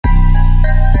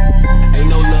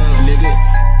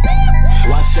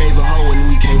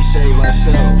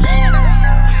ourselves.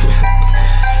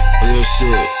 Real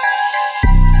shit.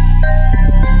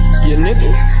 Yeah,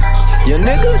 nigga. Yeah,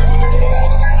 nigga.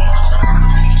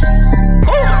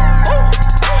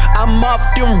 I'm off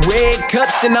them red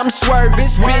cups and I'm swerving.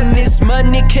 Spend this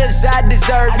money cause I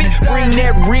deserve it. Bring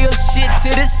that real shit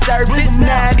to the surface.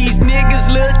 Now these niggas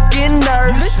looking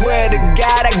nervous. Swear to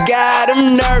God, I got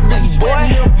them nervous, boy.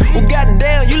 Well,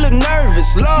 goddamn, you look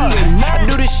nervous, Lord. I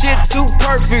do this shit too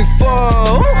perfect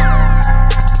for.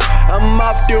 I'm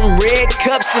off them red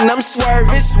cups and I'm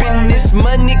swerving. Spend this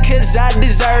money cause I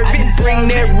deserve it. Bring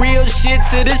that real shit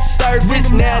to the surface.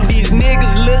 Now these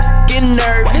niggas looking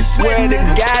nervous. Swear to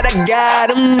God, I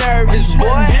got them nervous,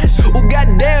 boy. Oh,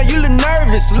 goddamn, you look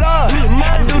nervous, Lord.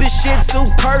 I do this shit too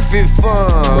perfect for.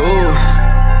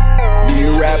 These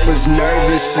rappers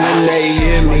nervous when they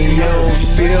hear me. You don't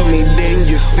feel me, then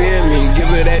you fear me.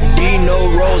 Give it that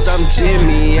Dino Rose, I'm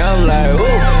Jimmy. I'm like,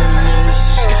 ooh.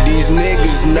 These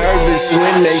niggas nervous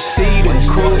when they see the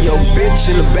crew. Your bitch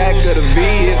in the back of the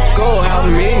vehicle. How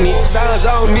many times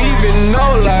I don't even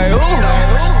know, like, ooh.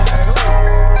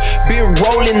 Been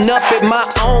rolling up at my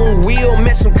own wheel.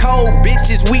 Met some cold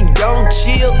bitches, we gon'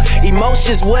 chill.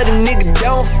 Emotions what a nigga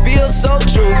don't feel, so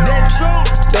true.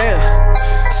 Damn.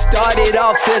 Started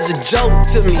off as a joke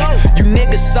to me. You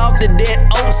niggas softer than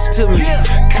oats to me.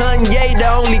 Kanye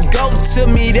the only goat to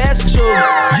me, that's true.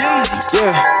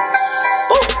 Yeah.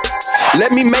 Ooh.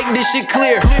 Let me make this shit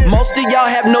clear. Most of y'all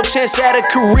have no chance at a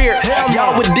career.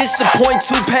 Y'all would disappoint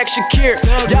Tupac Shakur.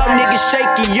 Y'all niggas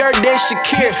shakier than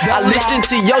Shakir. I listen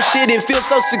to your shit and feel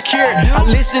so secure. I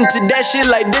listen to that shit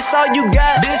like this all you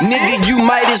got. Nigga, you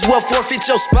might as well forfeit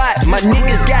your spot. My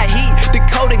niggas got heat,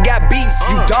 Dakota got beats.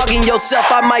 You dogging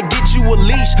yourself, I might get you a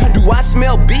leash. Do I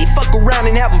smell beef? Fuck around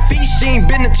and have a feast. She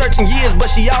ain't been to church in years, but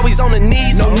she always on her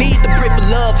knees. No need to pray for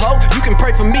love, ho. You can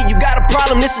pray for me. You got a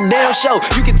problem, this a damn show.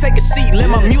 You can take a seat.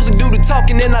 Let my music do the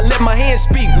talking and I let my hands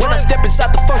speak. When I step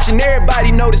inside the function,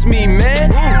 everybody notice me, man.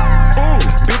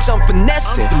 Bitch, I'm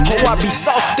finessing. Oh, I be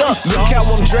sauced up. Look how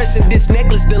I'm dressing. This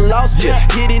necklace done lost ya.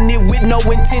 Hitting it with no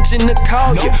intention to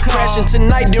call ya. Crashing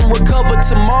tonight, then recover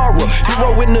tomorrow.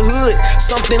 Hero in the hood,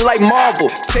 something like Marvel.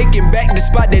 Taking back the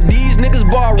spot that these niggas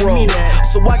borrow.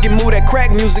 So I can move that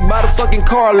crack music by the fucking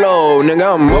carload.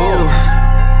 Nigga, I'm move.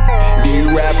 These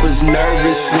rappers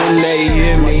nervous when they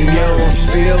hear me. You don't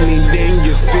feel me, then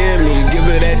you fear me. Give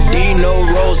it that Dino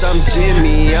Rose, I'm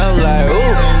Jimmy. I'm like,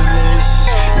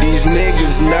 ooh. These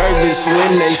niggas nervous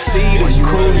when they see the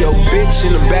crew. Your bitch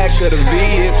in the back of the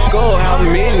vehicle. How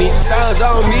many times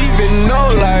I don't even know,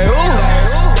 like,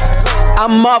 ooh.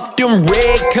 I'm off them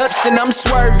red cups and I'm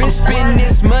swerving. Spend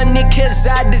this money cause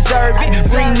I deserve it.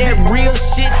 Bring that real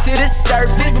shit to the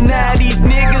surface. Now these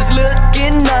niggas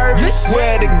looking nervous.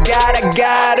 Swear to God, I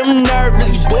got them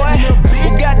nervous, boy.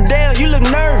 Well, goddamn, you look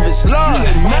nervous, Lord.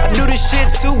 I do this shit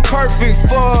too perfect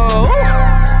for.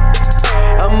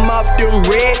 I'm off them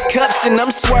red cups and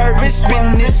I'm swerving.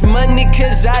 Spend this money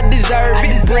cause I deserve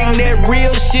it. Bring that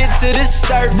real shit to the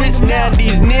surface. Now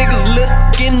these niggas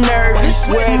looking nervous.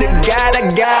 Swear to God, I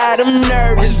got them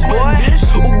nervous, boy.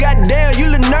 Oh, goddamn,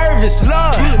 you look nervous,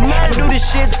 Lord. I do this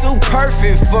shit too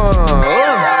perfect for.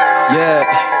 Yeah.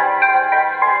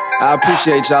 I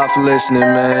appreciate y'all for listening,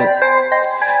 man.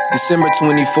 December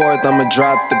 24th, I'ma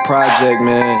drop the project,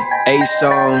 man. 8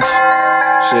 songs.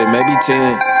 Shit, maybe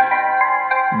 10.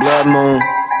 Blood Moon,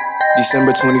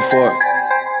 December 24th.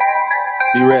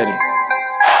 Be ready.